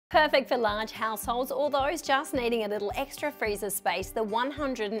Perfect for large households or those just needing a little extra freezer space, the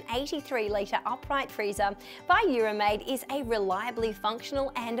 183-litre upright freezer by Euromaid is a reliably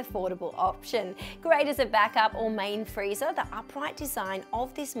functional and affordable option. Great as a backup or main freezer, the upright design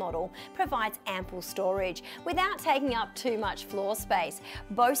of this model provides ample storage without taking up too much floor space.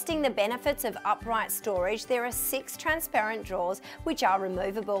 Boasting the benefits of upright storage, there are 6 transparent drawers which are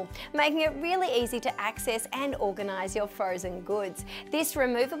removable, making it really easy to access and organise your frozen goods. This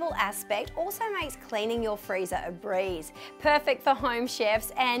removable aspect also makes cleaning your freezer a breeze. Perfect for home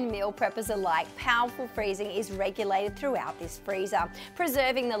chefs and meal preppers alike, powerful freezing is regulated throughout this freezer,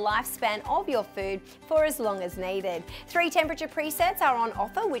 preserving the lifespan of your food for as long as needed. 3 temperature presets are on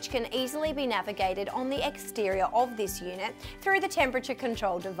offer which can easily be navigated on the exterior of this unit through the temperature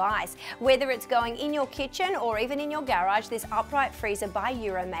control device. Whether it's going in your kitchen or even in your garage, this upright freezer by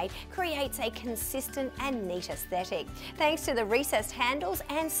Euromaid creates a consistent and neat aesthetic, thanks to the recessed handles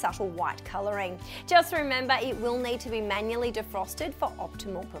and subtle white colouring. Just remember, it will need to be manually defrosted for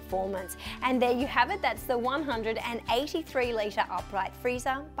optimal performance. And there you have it, that's the 183-litre upright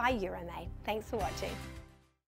freezer by Euromaid. Thanks for watching.